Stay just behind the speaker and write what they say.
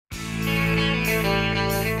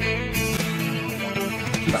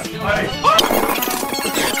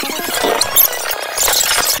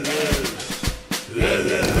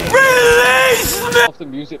the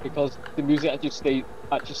music because the music actually stays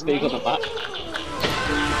on the map.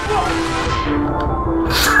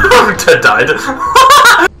 Ted died.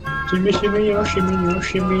 Shimmy, shimmy, yo, shimmy, yo,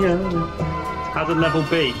 shimmy, yo. Hazard level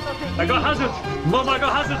B. I got hazard! Mom, I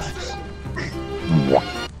got hazard!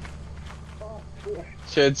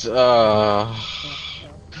 Kids,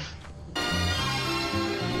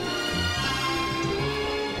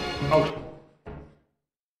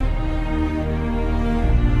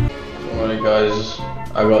 Alright guys,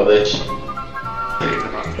 I got this.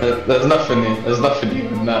 There's nothing in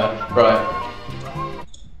there, right.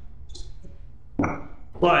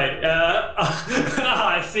 Right,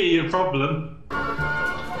 I see your problem.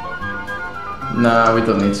 Nah, we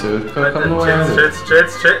don't need to. Come away. Shit.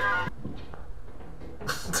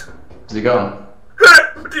 Is he gone?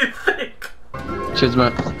 What do you think? Cheers,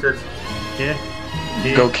 mate. Cheers. Yeah.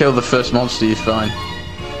 Go kill the first monster you find.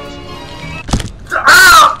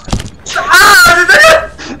 Ah! Ah!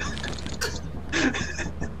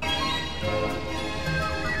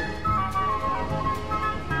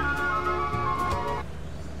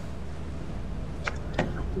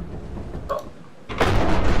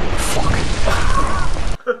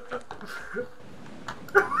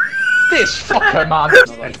 This fucker, man!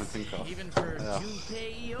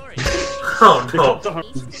 Oh no.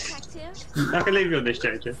 I can leave you on this,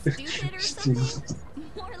 JJ.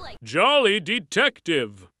 Jolly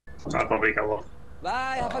detective. I'll probably go off.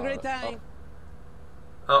 Bye, have a great time.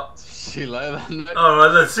 Oh. See you later then.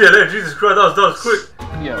 Alright, let's see you later. Jesus Christ, that was quick.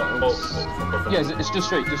 Yeah, it's just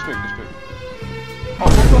straight. Oh,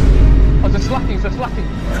 fuck. Oh, they're slacking.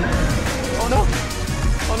 Oh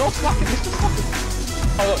no, slacking, it's just slacking.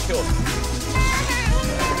 Oh, look, kill him.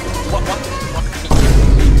 What?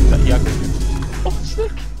 Yeah, oh,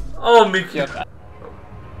 sick. Oh, Mickey. Yeah.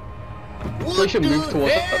 We should move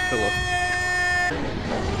towards that pillar.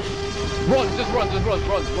 Run.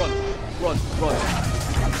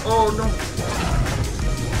 Oh no.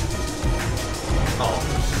 Oh,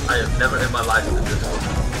 I have never in my life done this one.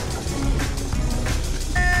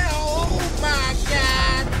 Oh my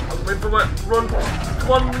god! I'm waiting for my run.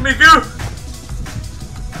 Come on, Miku.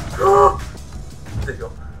 There you go.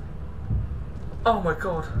 Oh my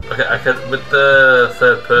god. Okay, I can, with the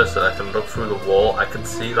third person, I can look through the wall. I can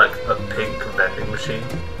see like a pink vending machine.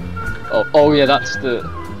 Oh yeah, that's the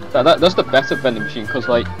better vending machine because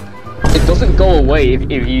like it doesn't go away if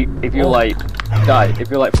you like die, if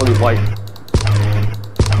you're like fully wiped.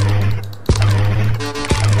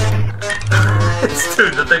 It's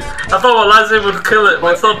doing the thing. I thought my laser would kill it,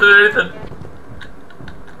 but it's not doing anything.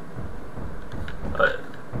 Right.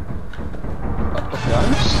 Okay,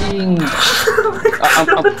 I'm seeing.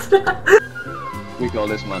 We got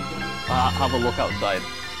this, man. Have a look outside.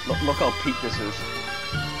 Look how peak this is.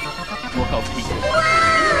 Look how peak this is.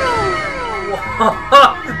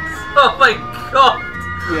 What? Oh my god!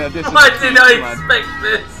 Yeah, this is Why did I man. expect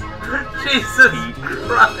this? Jesus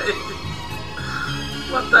Christ!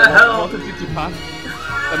 What the hell? What did you pass?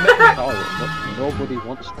 Nobody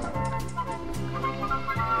wants that.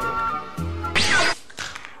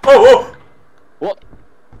 Oh! What?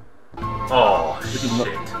 Oh shit!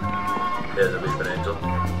 Here's a Weeping Angel.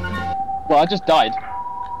 Well, I just died.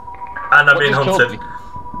 And I'm What being just killed hunted. me?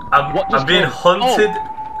 I'm being killed- hunted.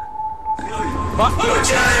 What?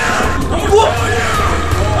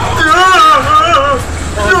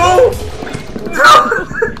 No!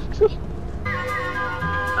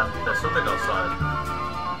 There's something outside.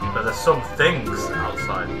 But there's some things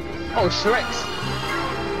outside. Oh, Shreks.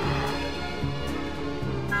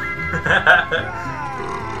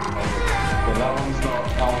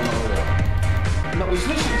 No, he's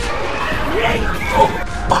literally.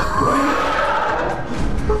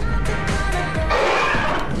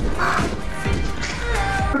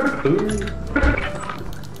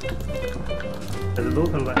 There's a door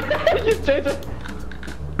to the left. You did it.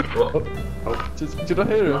 What? Did I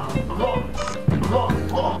hear him?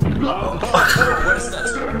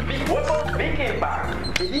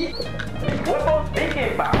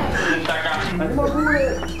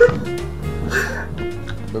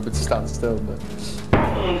 Remember to stand still, but. Do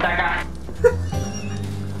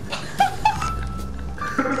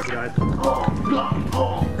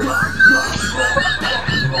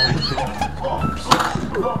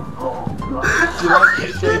you like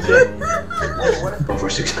it, JJ? Go for a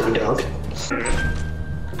 6 coming dog.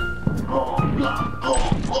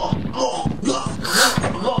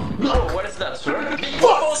 What is that, sir?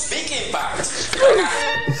 People speaking back! Speaking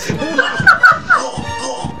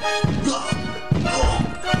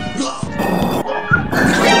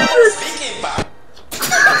back!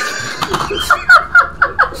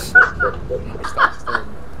 Stand still.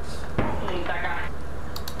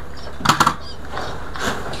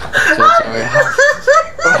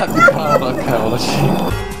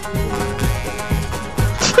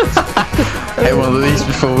 Hey, one of these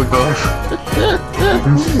before we go.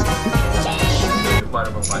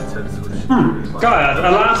 Guy, a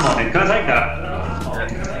landmine. Can I take that?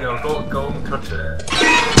 Yeah, go and touch it.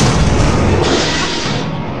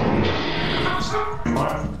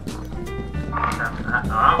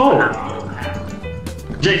 Oh!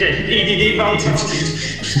 JJ, EDD advantage.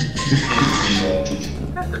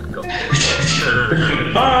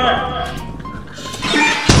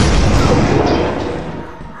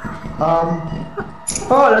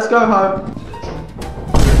 Alright, let's go home.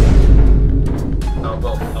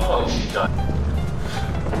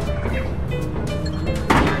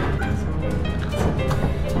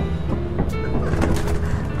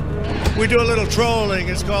 We do a little trolling.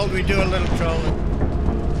 It's called we do a little trolling.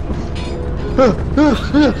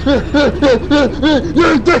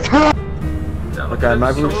 Okay,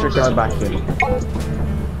 maybe we should go back in.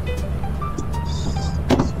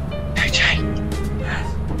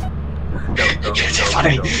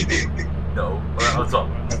 Funny. No. What's up?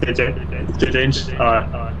 JJ,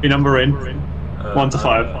 your number in. 1 to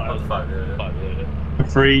 5. 1 to 5, yeah.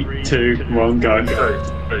 3, 2, 1, go.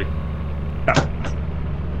 3.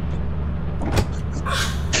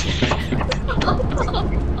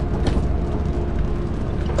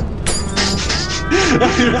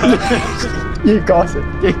 You got it.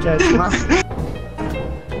 You get it.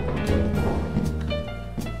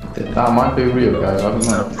 That might be real, guys. I don't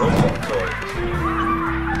know.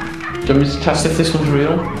 Do you want me to test if this one's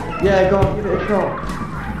real? Yeah, go on, give it a shot.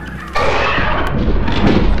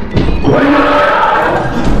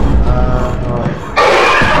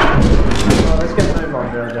 Let's get the move on,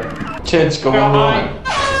 Jojo. Kids, go on, right.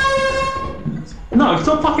 No,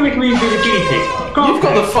 stop fucking making me be the guinea pig.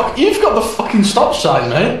 You've got the fucking stop sign,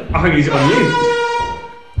 mate. I think he's on you.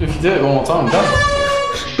 If you do it one more time, done.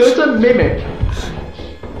 There's a mimic.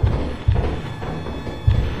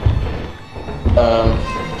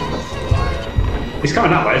 He's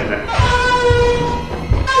coming that way, isn't it?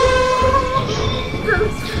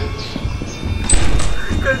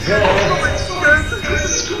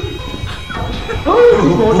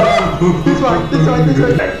 This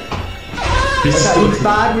way. He's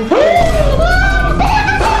bad with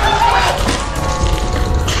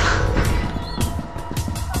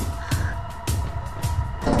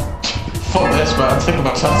Fuck this, man. I'm taking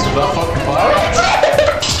my chances with that fucking fire.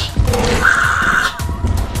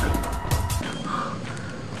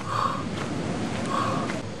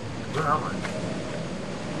 Where am I?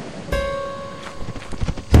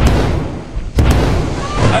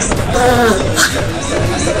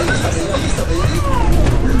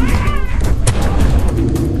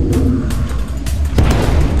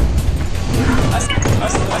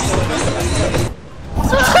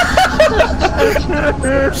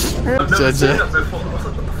 JJ.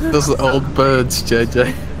 Those are old birds,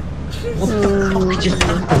 JJ. What the fuck did you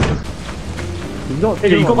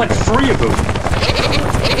do? You got like 3 of them.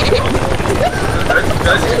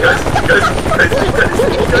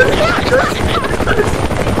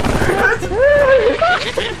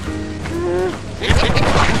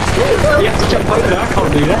 You have to jump over there, I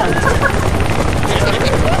can't do that.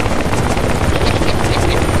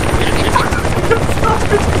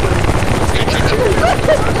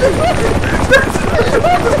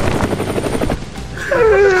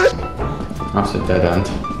 That's a dead end.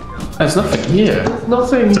 There's nothing here. There's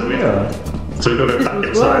nothing here. So we've got to go back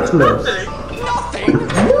inside. Nothing.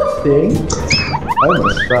 I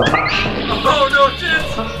almost fell. Oh no,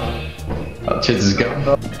 Chids! That Chids is gone.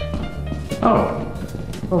 Oh.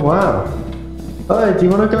 Oh wow. Oh, do you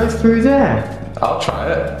want to go through there? I'll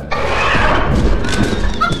try it.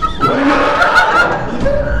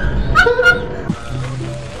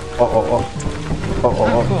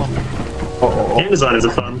 Game designers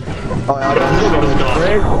are fun. Oh, yeah,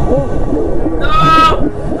 No!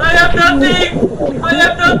 I have nothing! I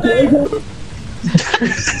have nothing!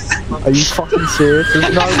 are you fucking serious?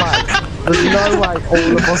 There's no way. There's no way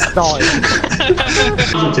all of us died.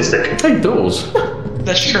 Autistic. Hey, doors.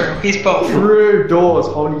 That's true. He's both. Through doors,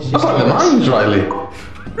 holy shit. That's like the mines, Riley.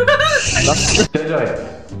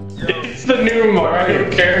 It's the new Mario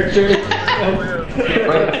character.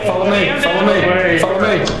 Wait, follow me, follow me, follow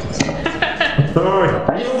me. Sorry.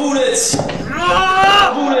 Bullets!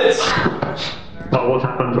 Bullets! Oh, what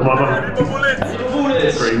happened? What happened?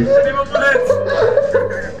 Bullets! Green.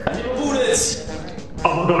 Bullets! Oh,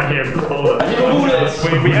 I've got him. Hold on. Bullets!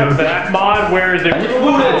 We have that mod. Where is it?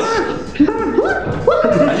 Bullets!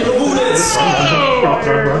 Bullets!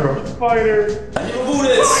 Spider.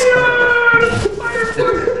 Bullets!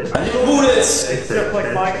 Bullets! Except like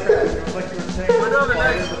Minecraft. I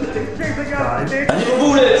need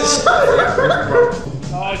bullets!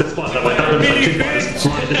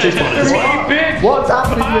 What's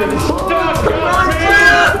happening?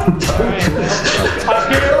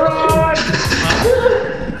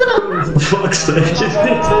 Fuck's sake, just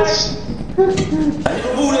did this. I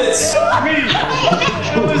need bullets!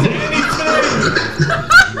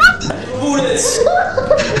 Bullets!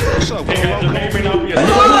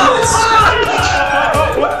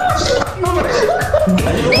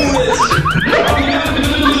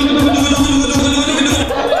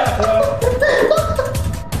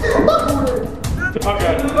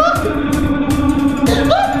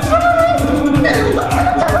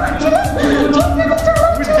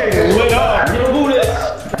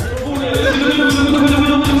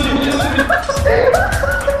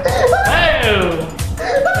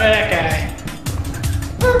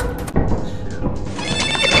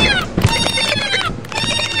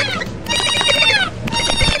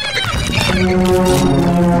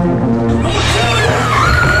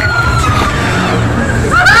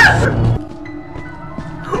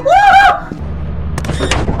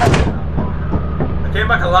 I came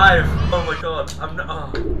back alive. Oh my god. I'm not.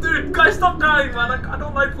 Oh. Dude, guys, stop dying, man. I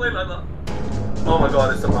don't like playing like that. Oh my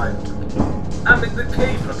god, it's a mine. I'm in the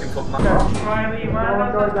cave looking for mine.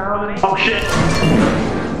 Oh shit!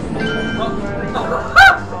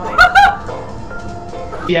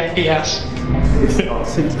 Yeah, yes.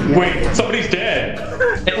 Wait, somebody's dead.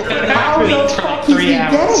 It's been happening for like 3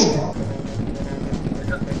 hours.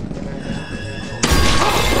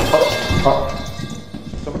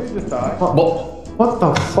 Somebody just died. What the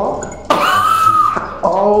fuck?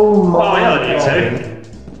 Oh my Oh yeah, you too.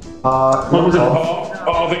 god. What was it?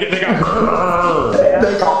 Oh, they got.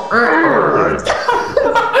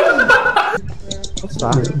 What's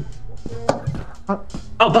that?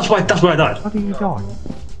 Oh, that's why I died. How do you die?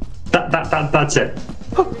 That's it.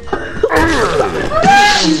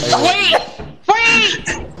 Wait!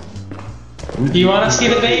 Do you want to see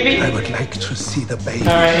the baby? I would like to see the baby.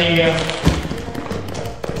 Alright, here you go.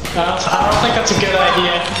 I don't think that's a good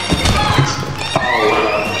idea.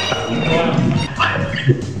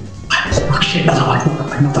 Oh shit,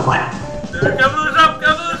 another one. Cover this up,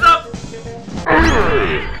 cover this up!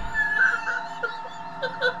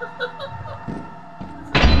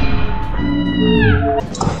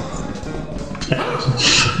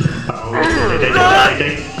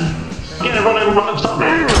 Get it, run, stop me.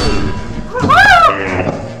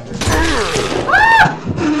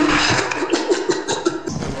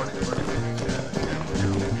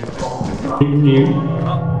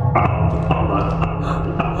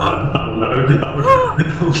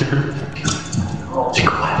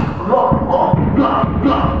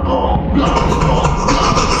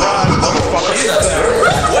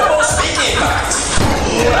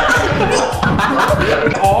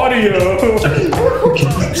 Audio. Okay.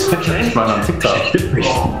 Man on TikTok.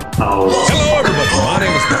 Oh. Hello, everybody. My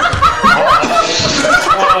name is.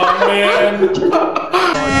 Oh man.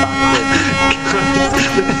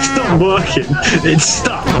 It's not working. It's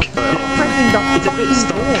stuck. It's a bit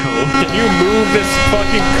stuck. Can you move this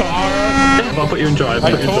fucking car? I'll put you in drive. I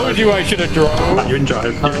told you I should have drove. You're in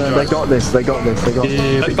drive. They got this.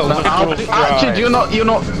 Actually, you're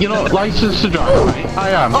not licensed to drive, right? I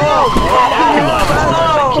am.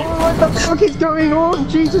 What the fuck is going on?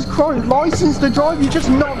 Jesus Christ, license to drive, you just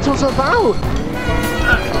knocked us about!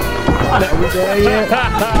 Are we there yet? Oh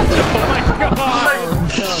my god.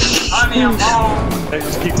 Let's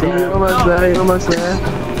just keep going. You're almost there.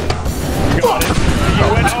 Got it. You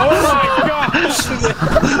went, oh my god.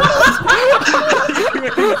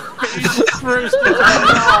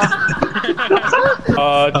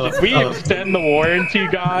 Did we extend the warranty,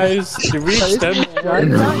 guys? Did we extend the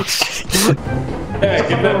warranty? Hey,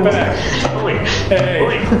 give that back.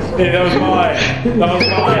 Hey, that was mine. That was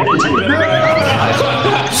mine. Give that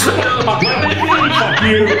Fuck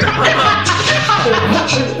you.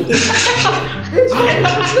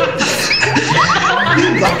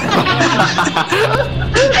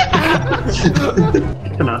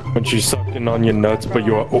 When she's sucking on your nuts, but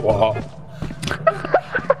you're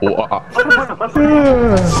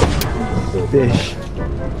Fish.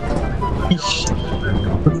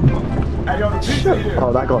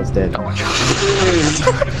 Oh, that guy's dead. God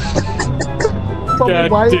damn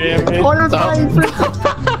it. I was waiting for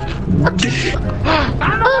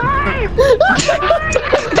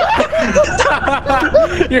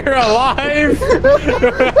You're alive!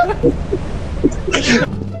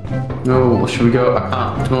 No, should we go?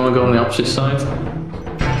 Do you want to go on the opposite side?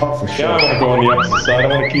 Oh, for Yeah, I want to go on the opposite side. I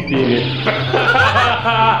want to keep you in it.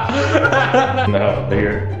 No,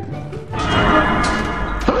 here.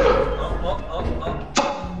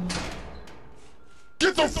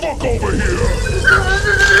 the fuck over here!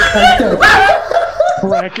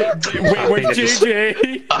 Wait, JJ!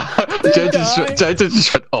 JJ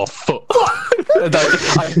just went, oh fuck.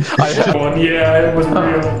 I heard one, yeah, it was real.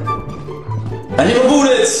 I need more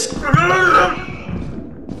bullets!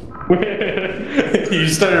 You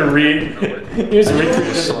started reading. You just read the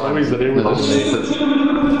movies that it was.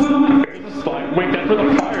 Wait, that's where the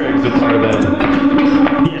fire exits are then.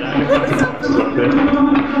 Yeah,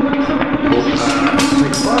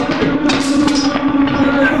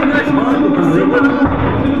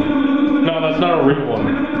 no, that's not a real one.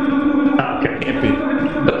 Okay, can't be.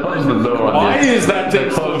 Why is that thing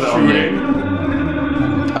so shooting?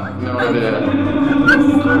 I have no idea.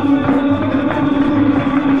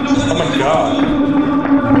 Oh my god.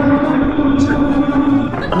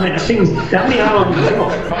 I mean, it seems definitely out on the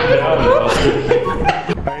door.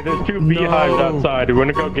 Alright, there's two beehives outside. Do we want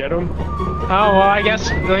to go get them? Oh, well, I guess,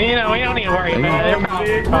 you know, we don't need to worry about it. They're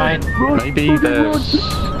probably fine. Maybe there's...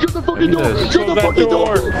 Shut the fucking door! Shut Shut the fucking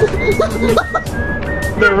door!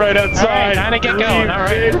 They're right outside. Alright, time to get going,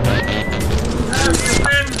 alright.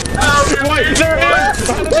 Wait, they're in!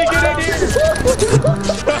 How did they get in here?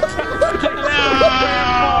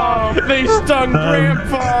 No! They stung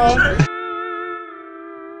Grandpa!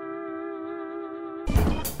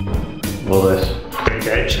 Well, this.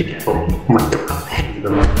 Okay, oh my god, I hate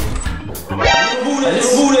them. I need more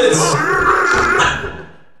bullets!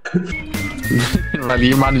 Riley,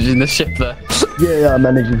 you managing the ship there? Yeah, I'm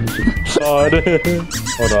managing the ship. God.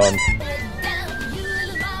 Hold on.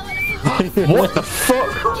 What the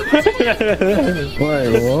fuck? Wait,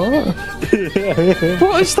 what?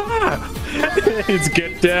 What is that? It's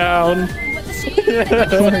get down.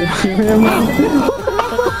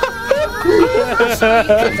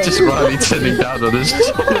 Just Riley turning down on us.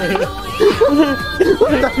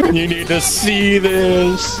 You need to see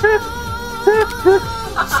this.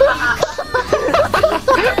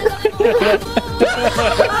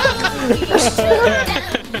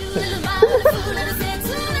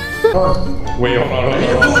 Wait, hold on.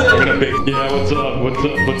 We're gonna pick. Yeah, what's up?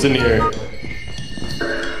 What's in here?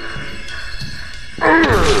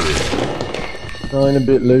 Nine a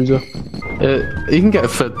bit loser. You can get a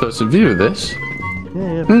third-person view of this.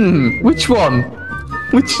 Yeah. Which one?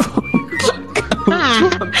 Which one?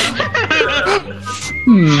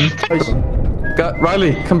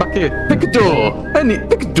 Riley, come back here. Pick a door.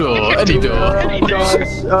 Pick a door. Any door. Alright,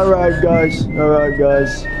 guys. Alright, guys. Alright,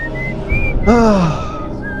 guys.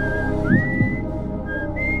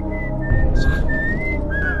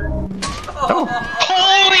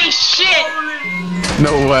 Holy shit!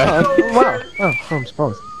 No way. Oh, wow. Oh, I'm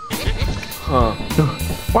surprised. Huh.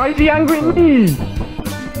 Why is he angry at me?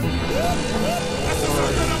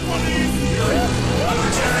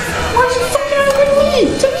 Why is he fucking angry at me?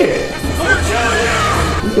 Take it.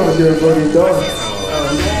 You can't do a bloody dog.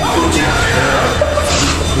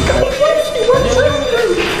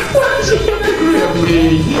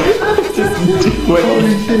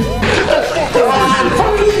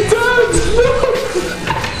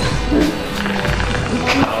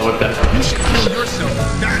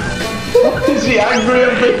 Why is he angry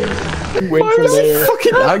at me? Why is he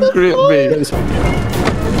fucking angry at me?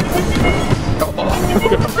 Oh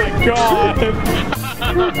my god!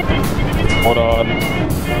 Hold on.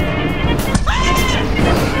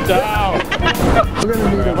 Down! We're gonna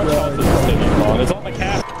need a It's on the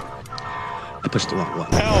cap. I pushed the wrong one.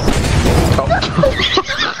 Help!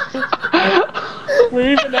 Where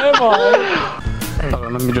even am I? Hold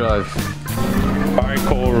on, let me drive. Alright,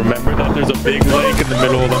 Cole, remember that there's a big lake in the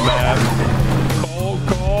middle of the map.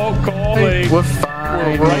 Cole, lake. We're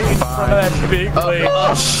fine. We're right in front of that big lake.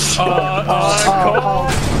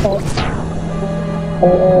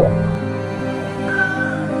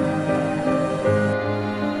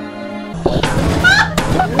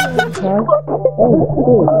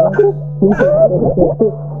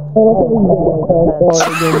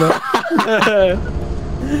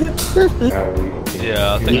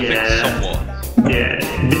 Yeah, I think somewhat. Yeah,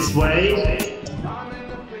 this way.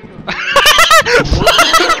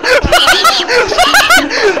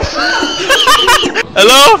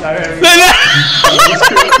 Hello?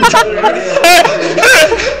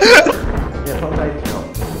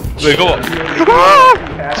 Wait, go on.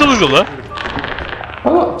 Someone's got there. Oh,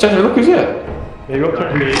 look, Jenny, look who's here. There you go,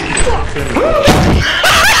 turn me.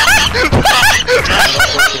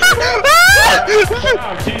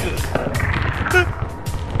 Oh, Jesus.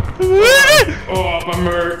 Oh, I'm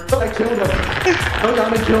hurt. I killed him. Hold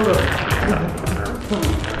on, I killed him.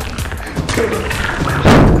 Killed him.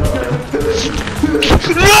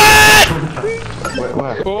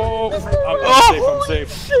 Where? Oh, I'm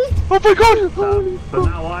safe. Oh my god! But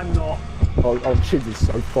now I'm not. Oh, Chids is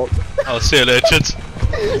so fucked. I'll see you later, Chids.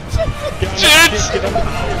 Chids!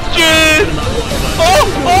 Chids! Oh!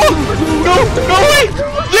 Oh! No! No way!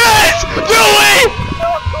 Yes! No way!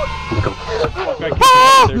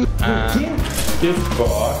 Get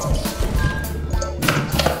fucked.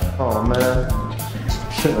 Oh man.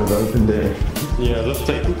 Shouldn't have opened it. Yeah, let's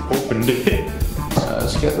take opened it.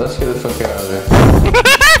 Let's get the fuck out of here.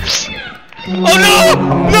 Oh no!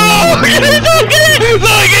 No! Get it! No, get it!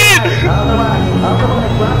 No, get it!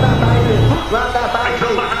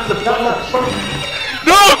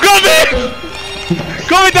 No, grab it!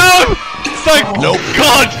 Going down! Thank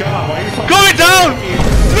God! Going down!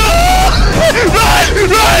 No! Run!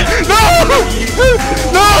 Run! No!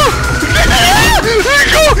 No!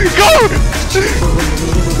 Go! Go!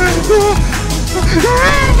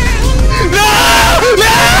 No! No!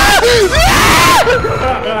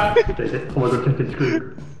 Oh my god, check it,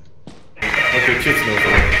 screw. Okay, Chids knows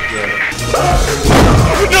that.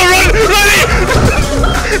 No, run!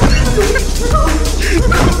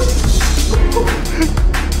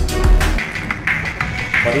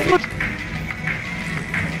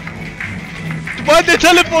 Why are they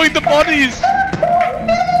teleporting the bodies?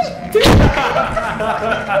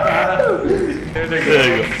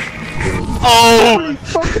 There you go. Oh!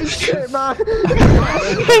 Fucking shit, man!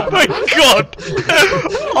 Oh my god!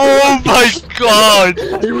 Oh my god!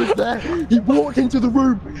 He was there. He walked into the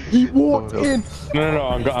room. He walked in. No,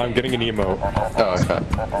 I'm getting an emote. Oh, okay.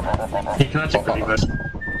 He can actually pretty much.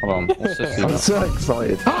 Hold on. What's this I'm email? so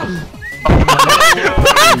excited.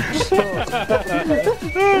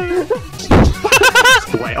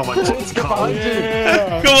 Wait, oh my god, Carl.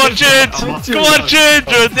 Yeah. Come on, Chids! Come on, Chids!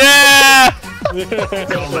 Yeah!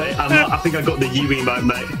 Carl, mate, I think I got the U emote,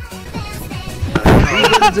 mate. He's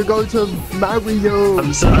ready to go to Mario.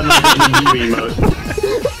 I'm certain I got the U emote.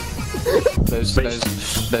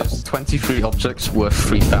 There's 23 objects worth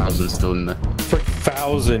 3,000 still in there.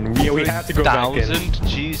 3,000. Yeah, we have to go back in. 1,000?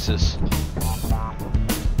 Jesus.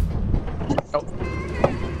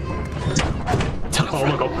 Oh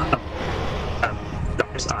my god.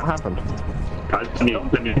 What happened? Guys, let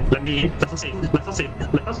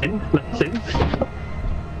us in.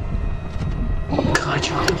 Can I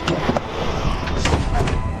chuck the bomb?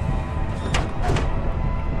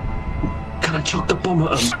 Can I chuck the bomb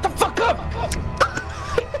at him? Shut the fuck up!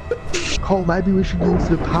 Cole, maybe we should use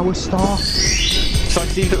the power star. Should I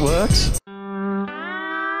see if it works?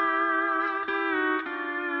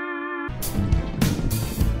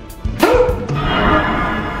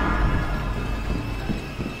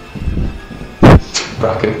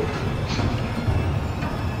 Bracken.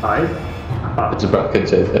 Aye. It's a bracken,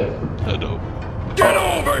 JJ. I know. Get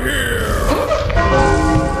over here!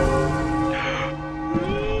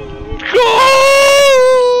 Go!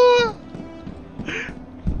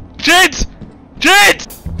 Chids! Chids!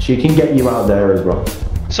 She can get you out there as well.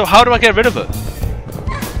 So how do I get rid of her?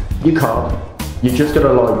 You can't. You just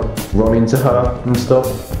gotta like run into her and stuff.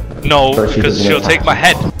 No, So she because doesn't she'll attack take my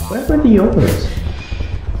head. Where are the others?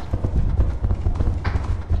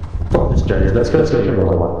 Fuck this, JJ. Let's go to the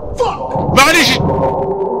other one. Fuck! Riley,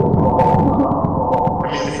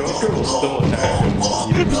 Still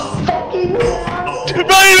attacking.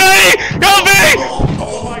 Riley! Help me!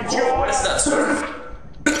 Oh my god! What's that, sir?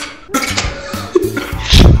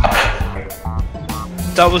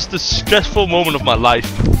 That was the stressful moment of my life.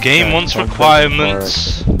 Game wants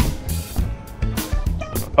requirements.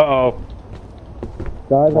 Uh-oh.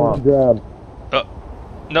 Guys, I'm drowned.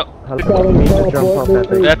 No.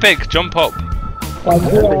 Epic. Jump up.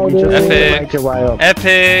 Epic. Epic.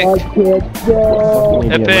 Epic.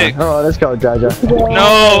 Epic. Alright, let's go, Jaja.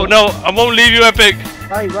 No, no, I won't leave you, Epic.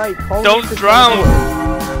 Wait. Don't drown.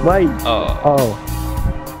 Wait. Oh.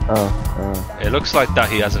 Oh. It looks like that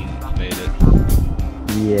he hasn't made it.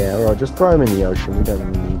 Yeah, alright, just throw him in the ocean. We don't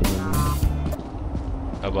really need him.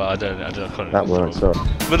 Oh, but I couldn't. That works, so.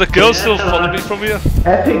 Will the girl still follow me from here?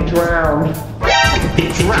 Epic drowned.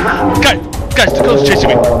 Guys, the girl's chasing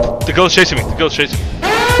me. The girl's chasing me. Guys,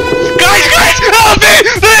 help me!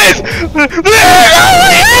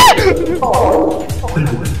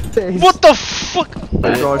 Please! What the fuck?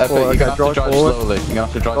 Epic, you're gonna have to drive slowly. You're gonna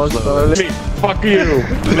have to drive slowly. Fuck you!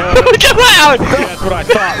 No! Get out! That's what I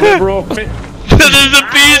thought, liberal. There's a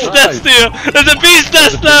bee's nest here! There's a bee's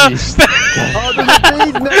nest there! Oh, there's a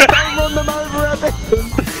bee's nest! Don't run them over, Epic!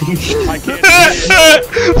 I can't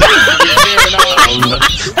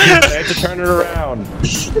I have to turn it around.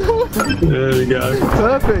 There we go.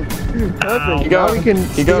 Perfect! Now we can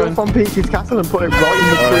go up on Peach's castle and put it right in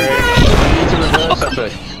the tree. You need to reverse,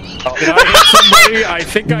 Epic. Did I hit somebody? I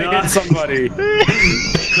think I hit somebody.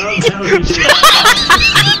 Don't tell me, dude.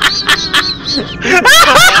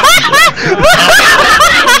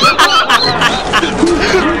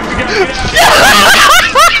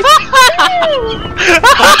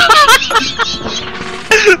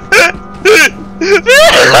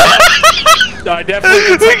 I definitely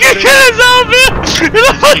hit somebody.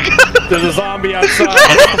 There's a zombie outside.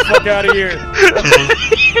 Get the fuck out of here.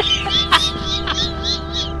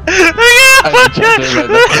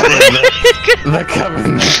 They're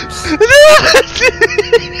coming.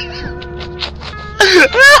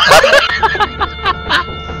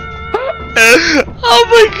 Oh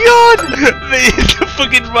my god! The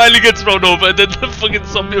fucking Riley gets run over and then the fucking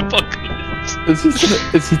zombie apocalypse.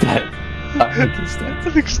 Is he dead? I think he's dead. I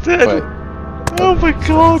think he's dead. Wait. Oh my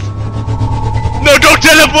god! No, don't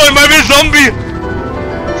tell him, boy! It might be a zombie!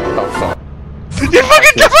 Oh fuck. You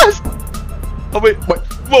fucking dumbass! Oh wait, Wait.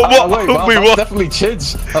 Whoa, what? Wait, what? That's definitely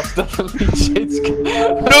Chids. That's definitely Chids.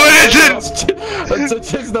 No, it isn't! That's a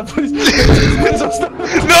Chids.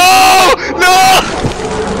 No! No!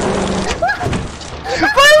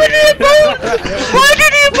 Why would he move? Why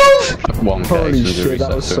did he move? One Holy shit,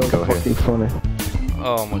 that was so fucking funny.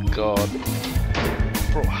 Oh my god.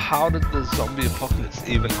 Bro, how did the zombie apocalypse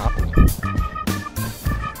even happen?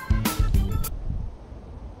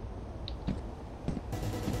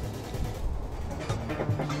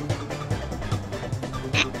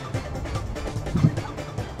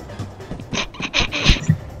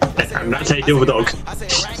 That's how you deal with dogs.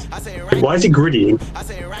 Why is he grittying?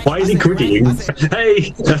 Why is he grittying?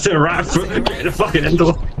 Hey, that's a rat foot. Get the fucking end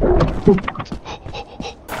door.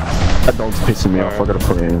 That dog's pissing me off. I gotta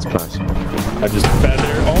put it in its place. I just fed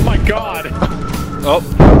her. Oh my god! Oh.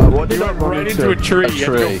 What You did I went run right into? into a tree. A You have to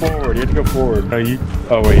tree. go forward. You have to go forward. No, you.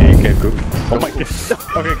 Oh wait, you can't go. Oh my god.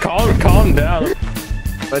 Okay, calm down.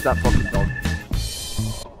 Where's that fucking dog?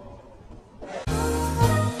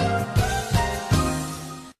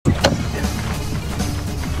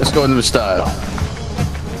 Let's go into the style.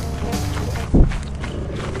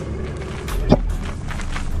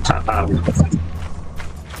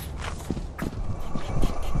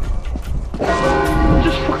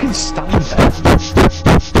 Just fucking stand there.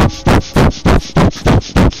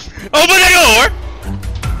 Open the door!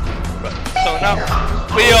 Right, so now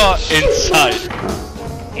we are inside.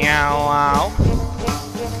 Wow.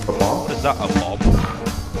 Is that a bomb?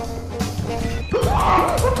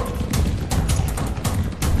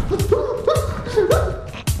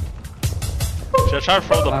 Should I try to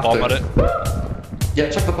throw the bomb at it? Yeah,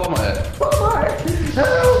 check the bomb at it.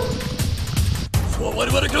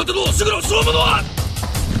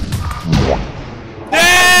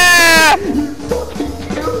 Yeah!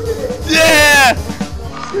 Yeah!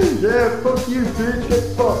 Yeah, fuck you, dude. Get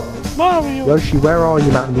fucked. Mario! Yoshi, where are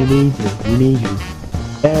you, man? We need you. We need you.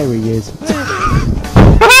 There he is.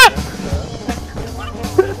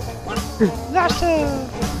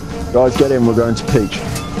 Guys, get in. We're going to Peach.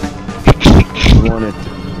 We want it.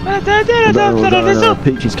 We're going to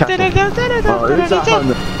Peach's castle. Oh, who's that on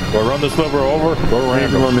the... We'll run this liberal over. We'll ram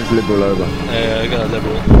him. Run this liberal over. Yeah, I got a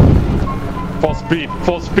liberal. Full speed.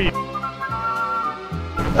 Full speed.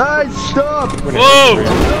 Hey, stop! Whoa!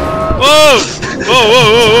 Whoa! Whoa, whoa,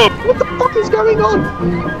 whoa, whoa! What the fuck is going on?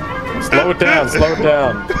 Slow it down. Slow it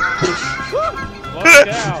down. Slow it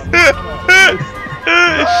down.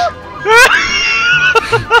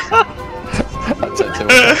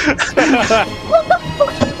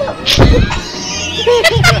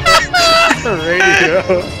 The radio.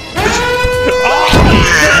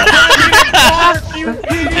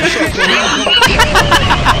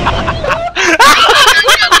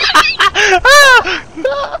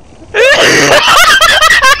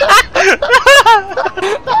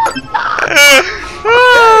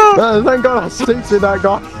 Thank God I seats in that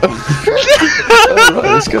guy.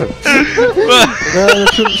 Alright, let's go.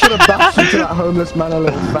 Should have bashed into that homeless man a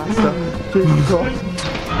little faster. Jesus Christ.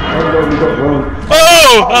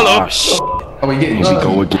 Oh! Hello! Are we getting to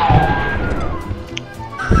go again?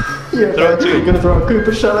 Yeah, you're gonna throw a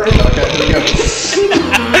Cooper shell at him.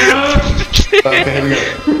 Okay,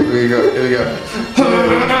 here we go. Here we go.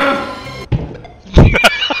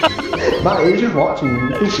 Man, he's just watching you.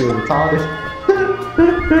 He's really retarded.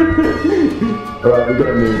 Alright, we're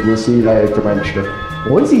gonna move. We'll see you later, Dementia.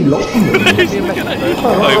 What is he looking at?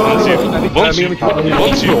 Once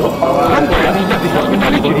you.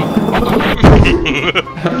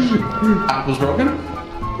 Apple's broken?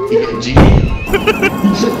 G.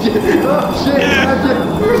 Oh shit!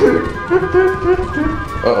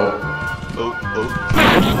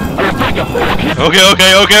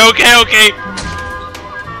 Okay.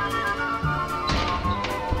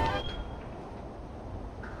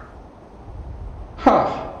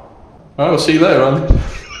 I'll see you later, man.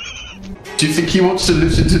 Do you think he wants to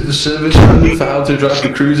listen to the service manual for how to drive the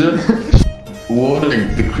cruiser?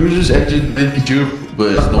 Warning, the cruiser's engine may be durable,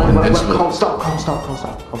 but it's not invincible. Can't stop.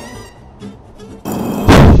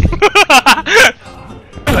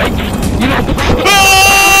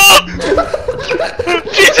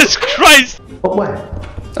 Jesus Christ! Oh, where?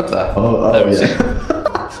 Up there. Oh, there we yeah.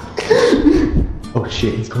 Oh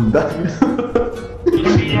shit, he's coming back.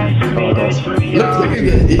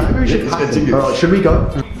 Alright, should we go?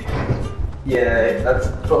 Yeah, that's,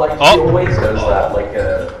 but like, he always does that, like,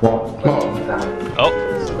 What? Oh.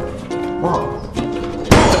 What?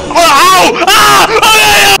 Oh, ow! Ah!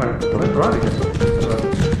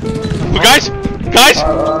 Oh, guys! Guys! I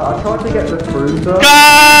tried to get the cruiser.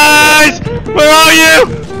 Guys! Where are you?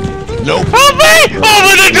 Nope. Help me!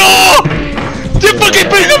 Open the door! You fucking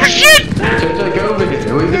piece of shit! JJ, go over here.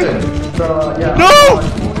 What are you doing? Yeah. No!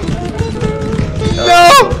 No!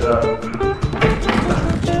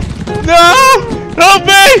 No! Help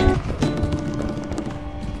me!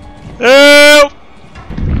 Help!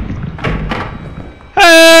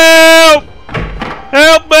 Help!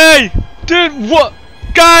 Help me! Dude, what?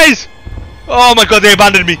 Guys! Oh my god, they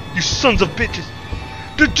abandoned me! You sons of bitches!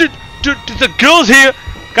 Dude, the girl's here!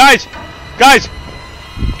 Guys! Guys!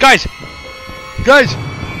 Guys! Guys!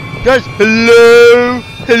 Guys! Hello!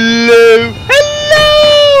 Hello!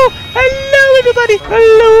 Hello! Hello, everybody!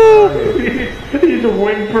 Hello! He's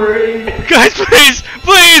whimpering. Guys, please!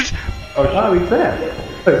 Please! Oh, he's there.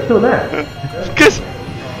 Oh, he's still there. Guys!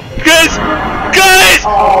 Guys! Guys!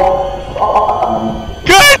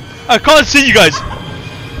 Guys! I can't see you guys!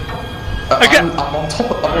 I'm on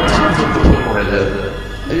top of the camera here.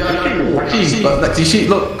 Do you see?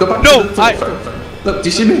 Look, go back. No, Look, do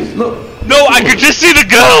you see me? Look. No, I can just see the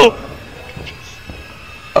girl!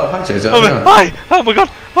 Oh, hi, JJ. Hi! Oh my god!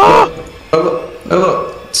 Ah! Oh,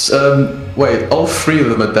 look. Wait, all three of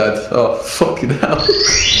them are dead. Oh, fucking hell.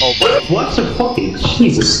 Oh, what the fucking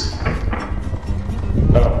Jesus?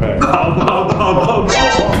 Okay. Oh my god!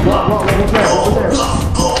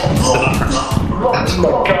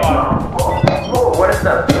 Whoa, what is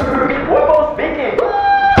that? We're both speaking!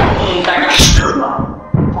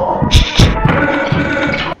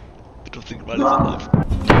 I don't think Riley's alive.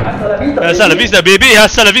 Hasta la vista, baby!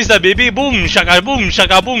 Hasta la vista, baby! Boom, shaka, boom,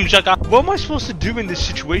 shaka, boom, shaka! What am I supposed to do in this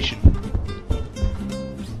situation?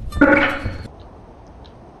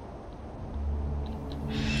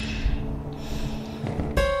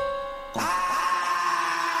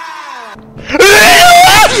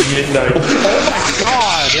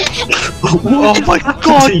 Oh my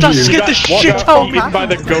god, that scared the shit out of me! Eaten by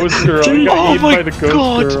the ghost girl. Oh my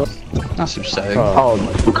god! That's upsetting.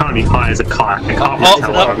 We can't be high as a crack. I can't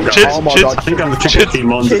tell where I'm going. Chids, I think I'm the tricky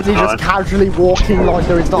team on Kids, he's just casually walking like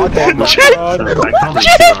there is not a day. I can't see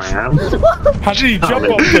where I am. How did he jump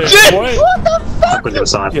up there? What? What the fuck? I'm going to the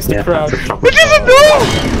side. Yes, Yeah, crowd. that's a trouble. What is it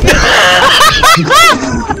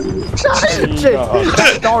Shit,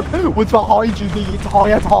 that dog was behind you the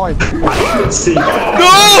entire time. See, No!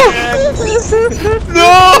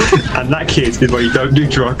 No! and that kid is where you don't do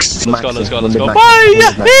drugs. Let's go, let's go, let's go. Go.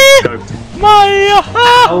 Maya!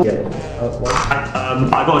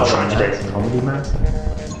 I got a tragedy. Comedy man.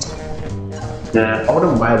 Yeah. I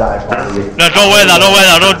wouldn't wear that if I were you. No, don't wear that, don't wear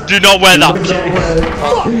that, do not wear that.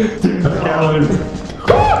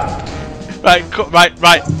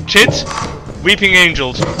 Right, Chids, Weeping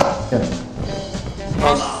Angels.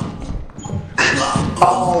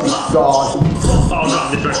 Oh god. Oh no,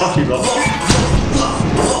 this is fucking long.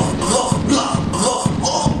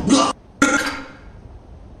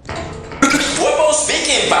 We're both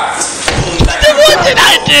speaking back. What did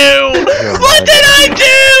I do? What did I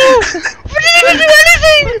do? I didn't do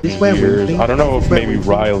anything! I don't know if maybe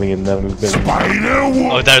Riley and them have been.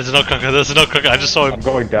 Oh, there's a nutcracker, I just saw him. I'm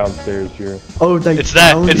going downstairs here. Oh, they It's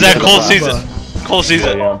there, Cole Caesar. Cole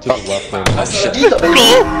Caesar. Yeah, I'm to the left.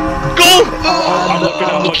 Go! Go!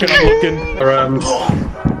 I'm looking.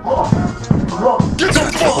 Get the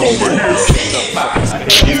fuck over here.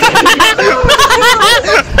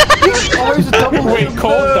 Wait,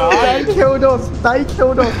 Cole died? They killed us. Yeah, they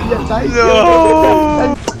killed us.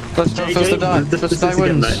 First to die. First to die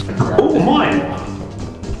wins. Oh, mine!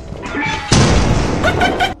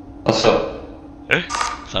 What's up? Eh?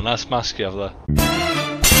 It's a nice mask you have there.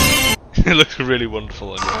 It looks really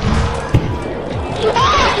wonderful on you.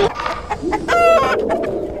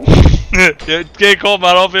 Get caught,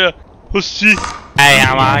 man, off here. Pussy. Hey,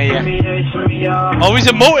 how are you? Oh, he's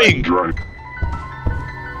emoting!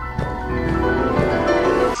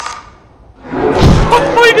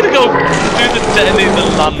 Why are you gonna go do the detonate the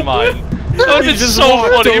landmine? That would be so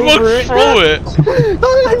funny. He walked through it.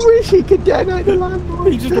 I wish he could detonate the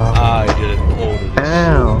landmine. I didn't order this.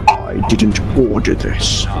 Ow. I didn't order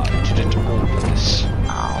this. I didn't order this.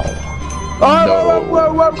 Oh,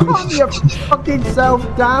 whoa, calm your fucking self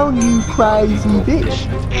down, you crazy bitch.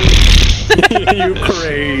 You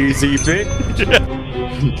crazy bitch.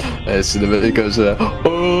 So the minute it goes there.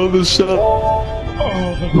 Oh, the sound.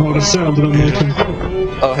 Oh, the sound that I'm making.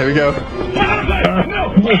 Oh, here we go.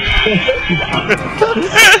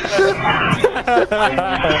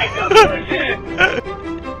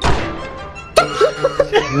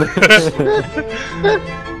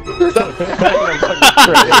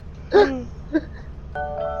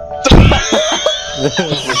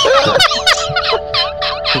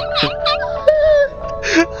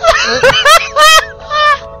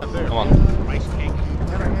 Come on.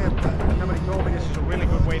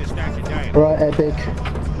 Right, Epic.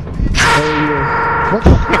 What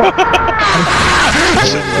the fuck?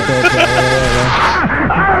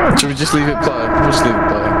 Should we just leave it playing? Just leave it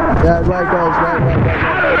playing. Yeah, right, guys, right.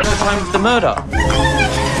 No time for the murder.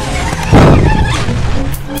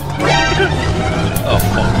 Oh,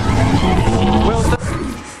 fuck.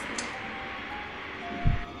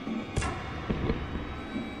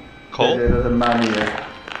 Cole? There's a man here.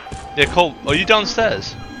 Yeah, Cole, are you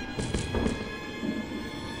downstairs?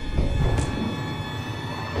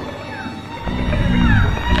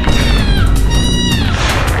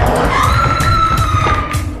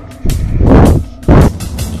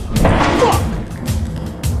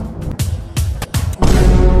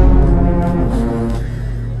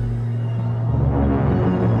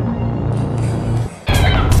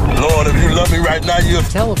 Lord, if you love me right now, you'll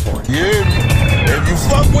teleport. You hear me? If you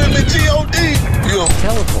fuck with me, G.O.D., you'll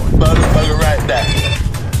teleport. Motherfucker right now.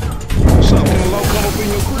 Something low come up in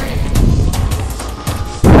your grave.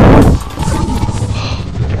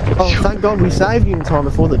 Oh, thank God we saved you in time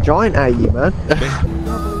before the giant ate you, man.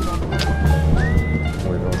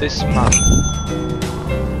 This man.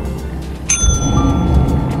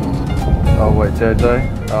 Oh, wait,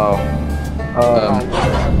 JJ? Oh.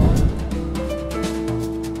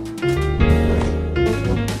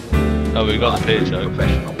 Oh, we got the page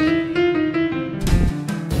out.